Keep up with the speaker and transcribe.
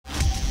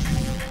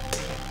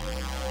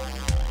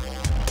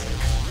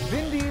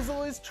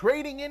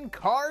trading in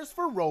cars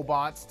for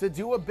robots to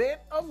do a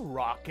bit of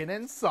rockin'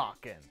 and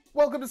sockin'.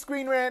 Welcome to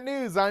Screen Rant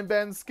News, I'm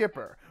Ben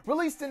Skipper.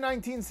 Released in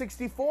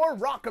 1964,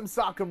 Rock'em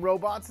Sock'em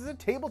Robots is a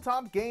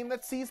tabletop game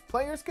that sees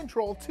players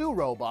control two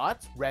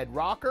robots, Red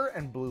Rocker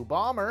and Blue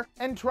Bomber,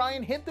 and try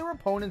and hit their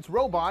opponent's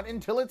robot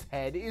until its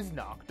head is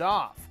knocked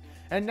off.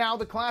 And now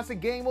the classic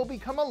game will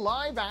become a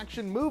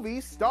live-action movie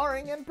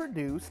starring and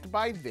produced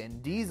by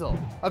Vin Diesel.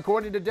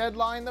 According to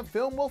Deadline, the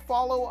film will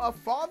follow a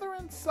father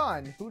and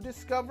son who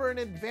discover an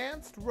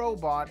advanced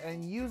robot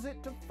and use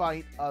it to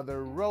fight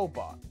other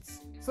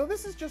robots. So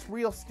this is just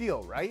Real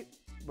Steel, right?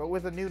 But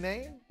with a new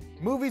name?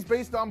 Movies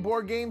based on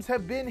board games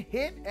have been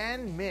hit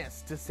and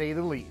miss, to say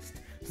the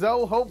least.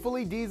 So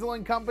hopefully Diesel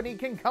and company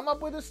can come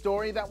up with a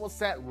story that will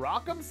set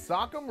Rock'em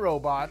Sock'em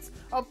Robots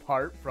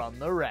apart from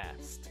the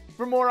rest.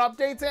 For more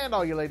updates and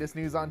all your latest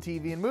news on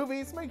TV and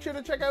movies, make sure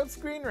to check out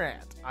Screen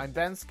Rant. I'm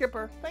Ben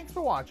Skipper, thanks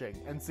for watching,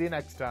 and see you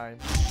next time.